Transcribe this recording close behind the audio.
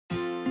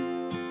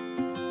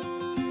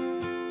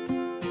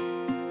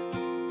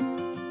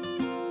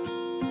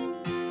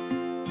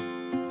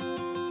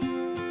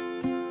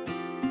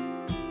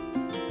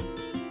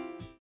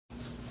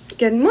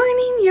Good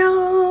morning,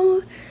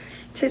 y'all.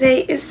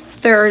 Today is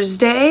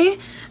Thursday,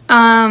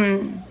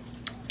 and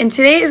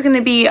today is going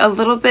to be a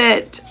little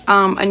bit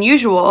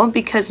unusual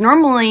because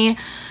normally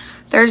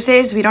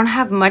Thursdays we don't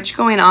have much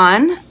going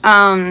on.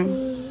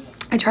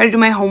 I try to do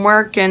my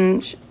homework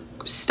and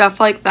stuff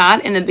like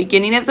that in the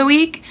beginning of the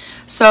week.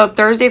 So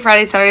Thursday,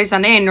 Friday, Saturday,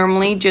 Sunday, I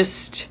normally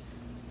just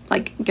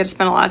like get to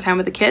spend a lot of time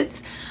with the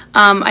kids.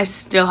 I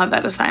still have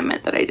that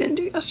assignment that I didn't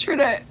do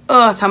yesterday.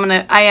 Oh, so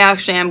I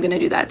actually am gonna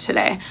do that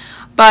today.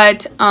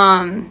 But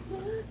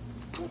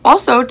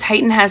also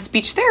Titan has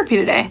speech therapy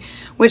today,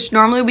 which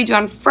normally we do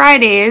on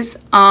Fridays.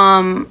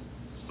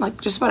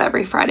 Like just about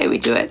every Friday we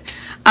do it.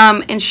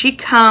 And she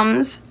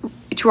comes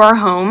to our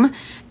home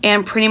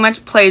and pretty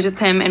much plays with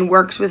him and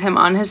works with him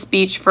on his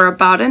speech for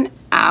about an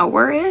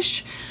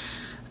hour-ish.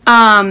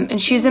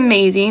 And she's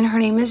amazing. Her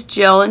name is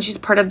Jill, and she's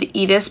part of the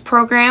EDIS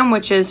program,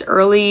 which is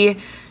Early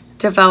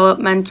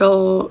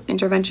Developmental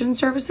Intervention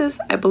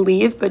Services, I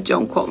believe, but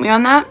don't quote me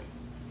on that.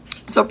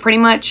 So pretty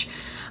much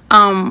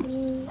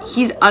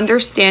he's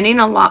understanding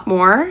a lot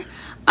more,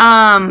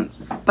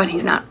 but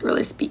he's not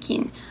really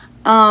speaking.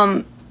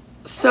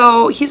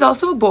 So he's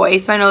also a boy,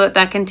 so I know that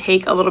that can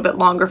take a little bit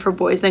longer for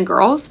boys than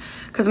girls,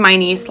 because my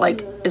niece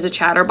like is a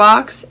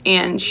chatterbox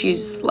and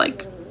she's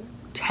like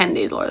 10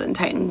 days older than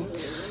Titan.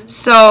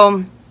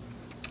 So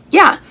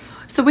yeah,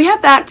 so we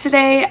have that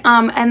today,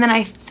 and then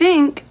I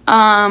think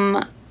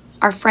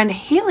our friend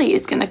Haley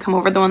is gonna come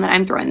over, the one that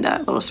I'm throwing the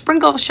little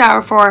sprinkle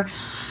shower for,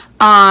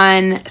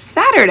 on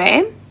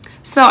Saturday.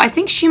 So I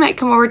think she might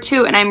come over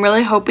too, and I'm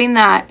really hoping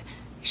that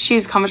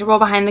she's comfortable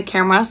behind the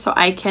camera so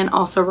I can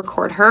also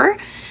record her.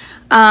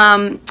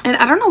 And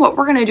I don't know what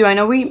we're gonna do. I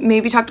know we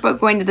maybe talked about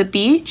going to the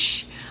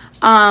beach.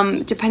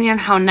 Depending on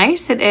how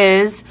nice it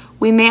is,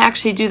 we may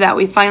actually do that.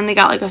 We finally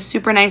got like a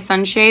super nice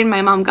sunshade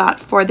my mom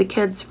got for the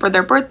kids for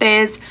their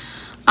birthdays.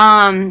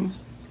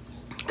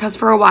 Because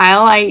for a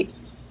while I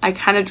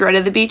kind of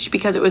dreaded the beach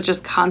because it was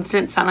just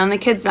constant sun on the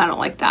kids, and I don't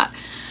like that.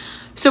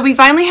 So we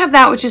finally have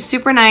that, which is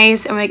super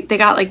nice, and they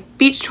got like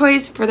beach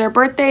toys for their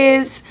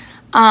birthdays.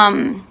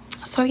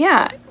 So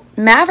yeah,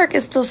 Maverick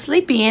is still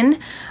sleeping.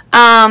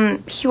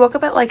 He woke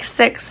up at like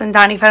 6, and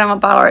Donnie fed him a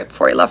bottle right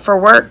before he left for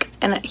work,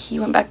 and he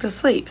went back to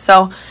sleep.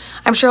 So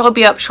I'm sure he'll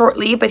be up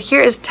shortly, but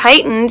here is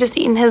Titan just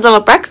eating his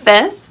little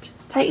breakfast.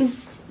 Titan,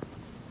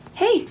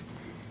 hey.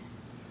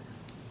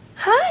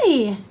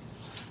 Hi.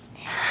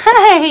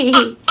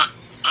 Hi.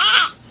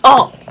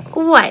 Oh,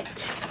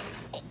 what?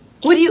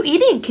 What are you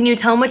eating? Can you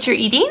tell him what you're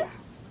eating?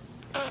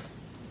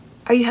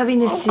 Are you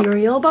having a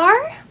cereal bar?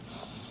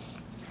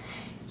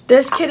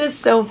 This kid is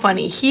so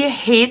funny. He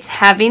hates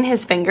having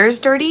his fingers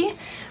dirty.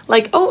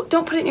 Like, oh,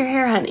 don't put it in your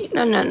hair, honey.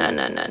 No, no, no,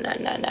 no, no, no,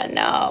 no, no,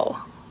 no.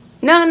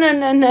 No, no,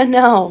 no, no,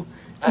 no.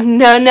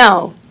 No,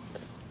 no.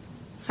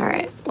 All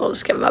right, we'll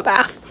just give him a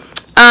bath.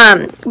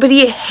 But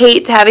he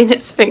hates having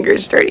his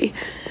fingers dirty.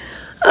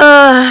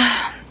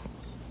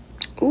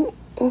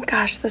 Oh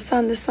gosh, the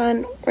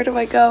sun. Where do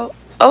I go?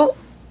 Oh,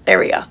 there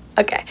we go.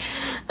 Okay.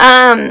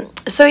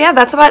 So yeah,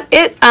 that's about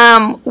it.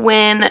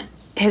 When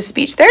his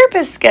speech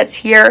therapist gets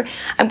here,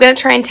 I'm gonna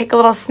try and take a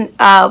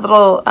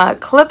little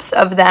clips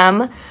of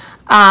them,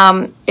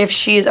 if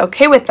she's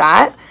okay with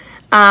that,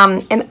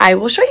 and I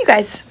will show you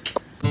guys.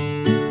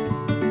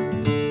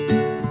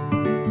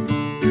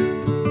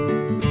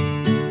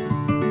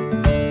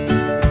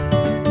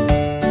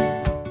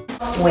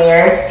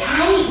 Where's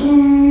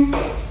Titan?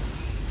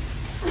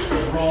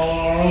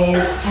 Where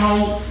is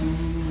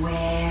Titan?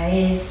 Where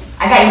is...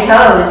 I got your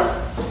toes.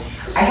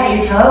 I got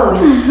your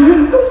toes.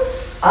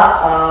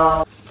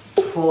 Uh-oh.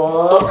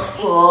 Pull,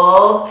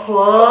 pull,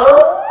 pull.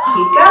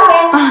 Keep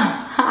going.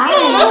 Hi.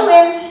 Keep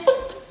going.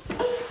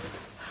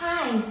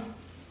 Hi.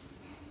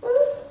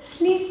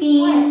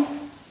 Sleeping.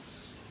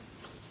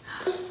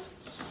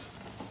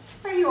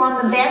 Are you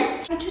on the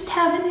bench? I'm just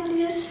having a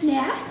little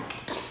snack.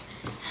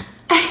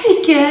 Are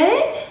you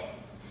good?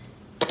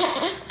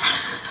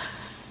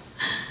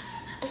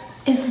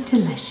 Is it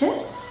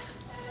delicious?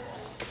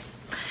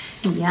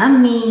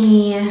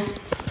 Yummy.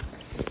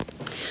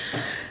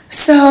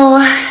 So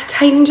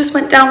Titan just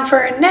went down for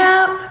a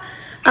nap.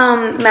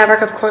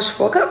 Maverick, of course,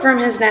 woke up from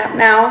his nap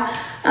now.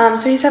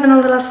 So he's having a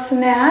little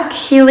snack.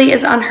 Haley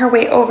is on her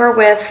way over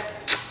with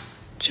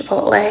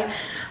Chipotle.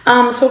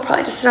 So we'll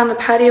probably just sit on the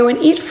patio and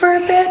eat for a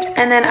bit.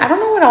 And then I don't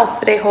know what else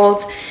the day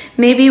holds.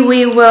 Maybe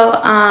we will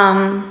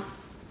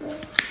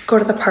go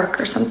to the park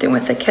or something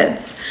with the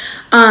kids.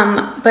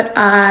 But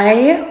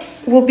I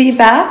will be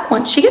back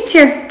once she gets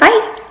here.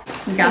 Bye.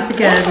 We got the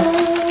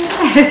kids.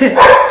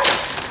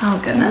 Oh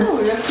goodness.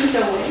 Oh, look who's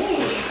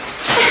away.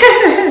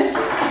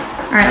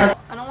 All right,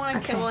 I don't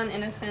want to kill an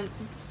innocent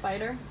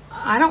spider.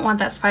 I don't want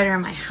that spider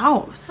in my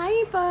house.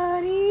 Hi,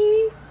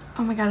 buddy.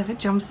 Oh my god, if it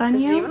jumps on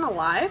Is you. it even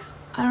alive?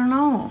 I don't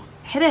know.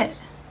 Hit it.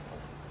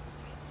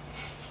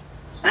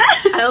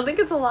 I don't think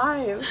it's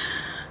alive.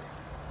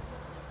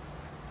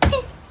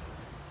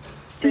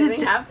 Does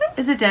anything happen?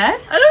 Is it dead?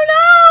 I don't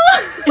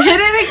know. Hit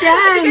it again. I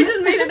think I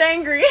just made it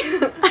angry. I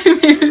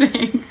made it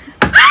angry.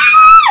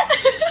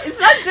 It's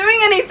not doing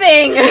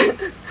anything.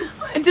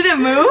 Did it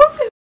move?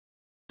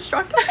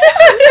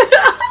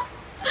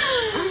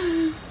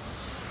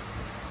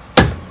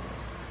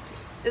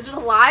 Is it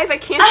alive? I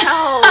can't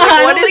tell.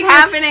 Like, what is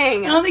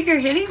happening? I don't think you're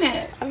hitting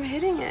it. I'm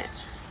hitting it.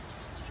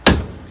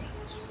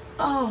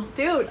 Oh.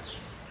 Dude,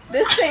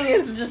 this thing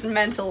is just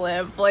meant to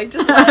live. Like,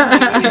 just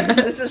let it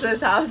be. This is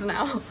his house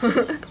now.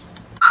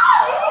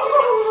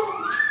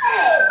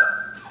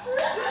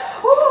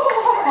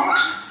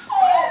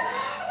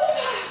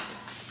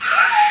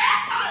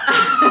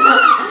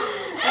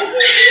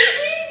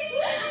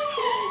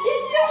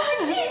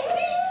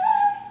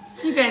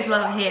 You guys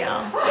love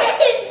Hale.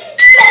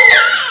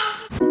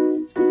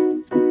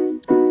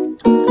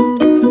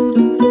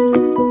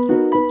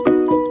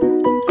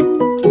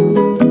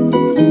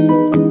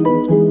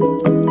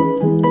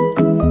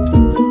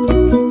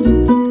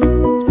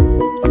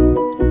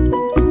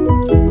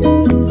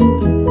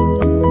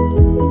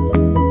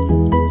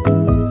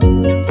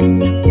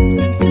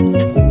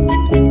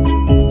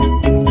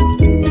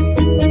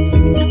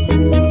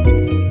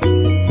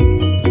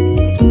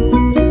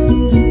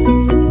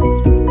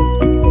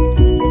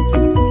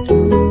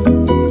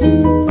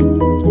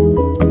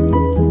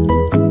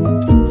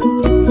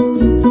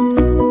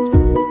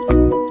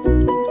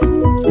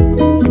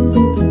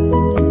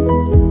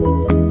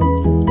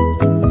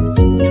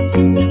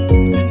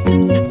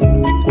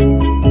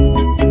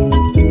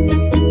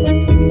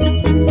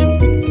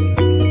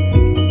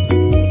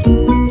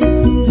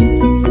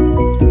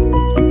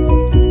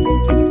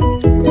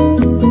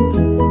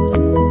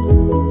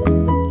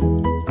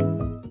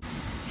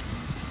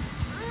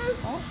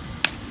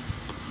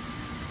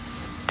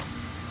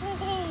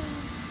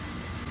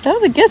 That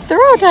was a good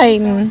throw,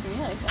 Titan.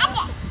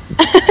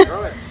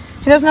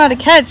 He doesn't know how to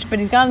catch, but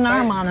he's got an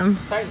arm on him.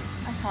 Titan.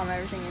 I tell him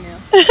everything you knew.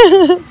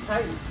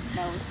 Titan.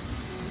 No.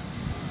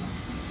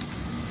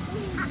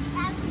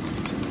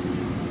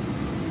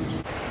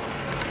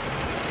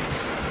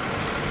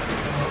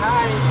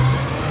 Hi.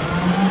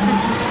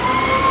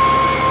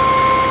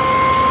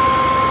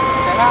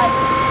 Say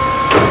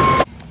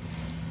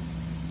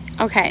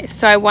hi. Okay,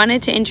 so I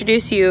wanted to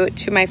introduce you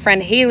to my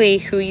friend Haley,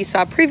 who you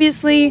saw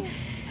previously,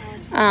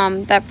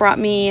 that brought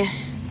me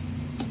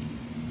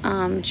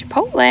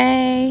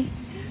Chipotle.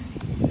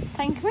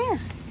 Titan, come here.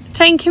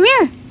 Titan, come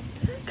here.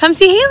 Come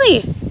see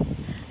Haley.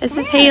 This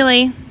is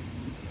Haley.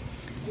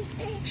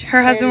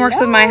 Her husband works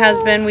with my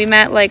husband. We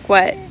met like,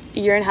 what, a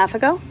year and a half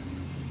ago?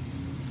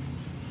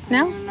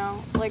 No?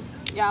 No, like,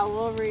 yeah, a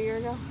little over a year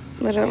ago.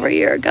 A little over a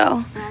year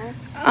ago.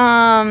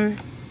 And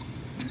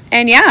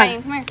yeah,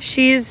 Titan, come here.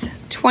 she's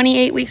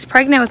 28 weeks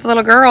pregnant with a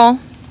little girl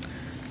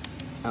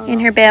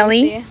in her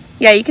belly.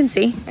 Yeah, you can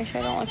see. Make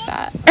sure I don't look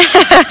fat.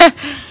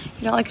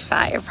 You don't look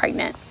fat, you're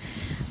pregnant.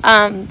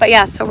 But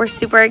yeah, so we're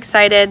super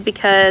excited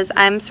because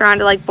I'm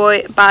surrounded like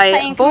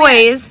by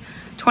boys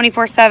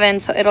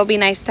 24/7, so it'll be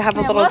nice to have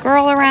a little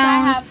girl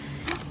around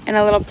and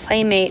a little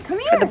playmate for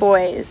the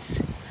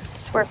boys.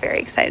 So we're very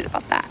excited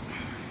about that.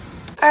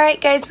 Alright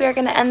guys, we are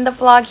going to end the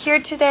vlog here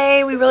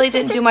today. We really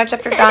didn't do much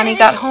after Donnie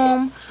got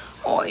home.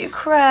 Oh, you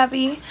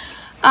crabby.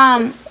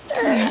 Oh,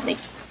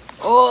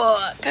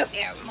 come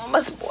here,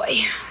 mama's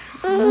boy.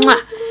 Mwah.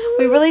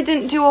 We really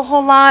didn't do a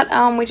whole lot.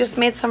 We just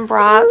made some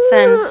brats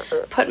and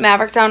put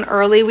Maverick down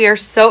early. We are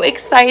so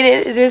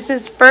excited. It is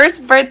his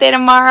first birthday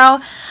tomorrow.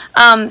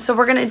 So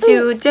we're going to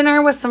do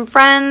dinner with some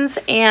friends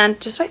and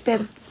just wait,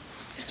 babe.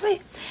 Just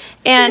wait.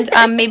 And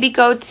maybe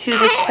go to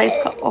this place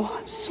called, oh,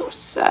 I'm so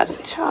sad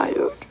and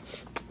tired.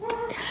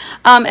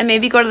 And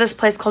maybe go to this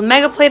place called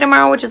Mega Play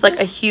tomorrow, which is like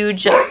a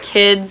huge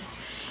kids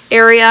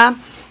area.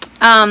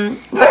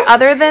 But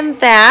other than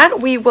that,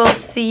 we will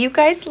see you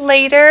guys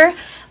later.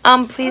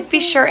 Please be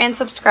sure and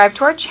subscribe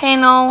to our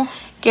channel.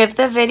 Give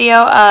the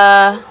video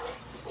a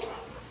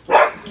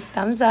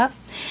thumbs up.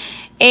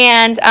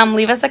 And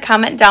leave us a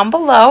comment down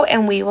below.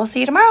 And we will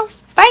see you tomorrow.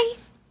 Bye.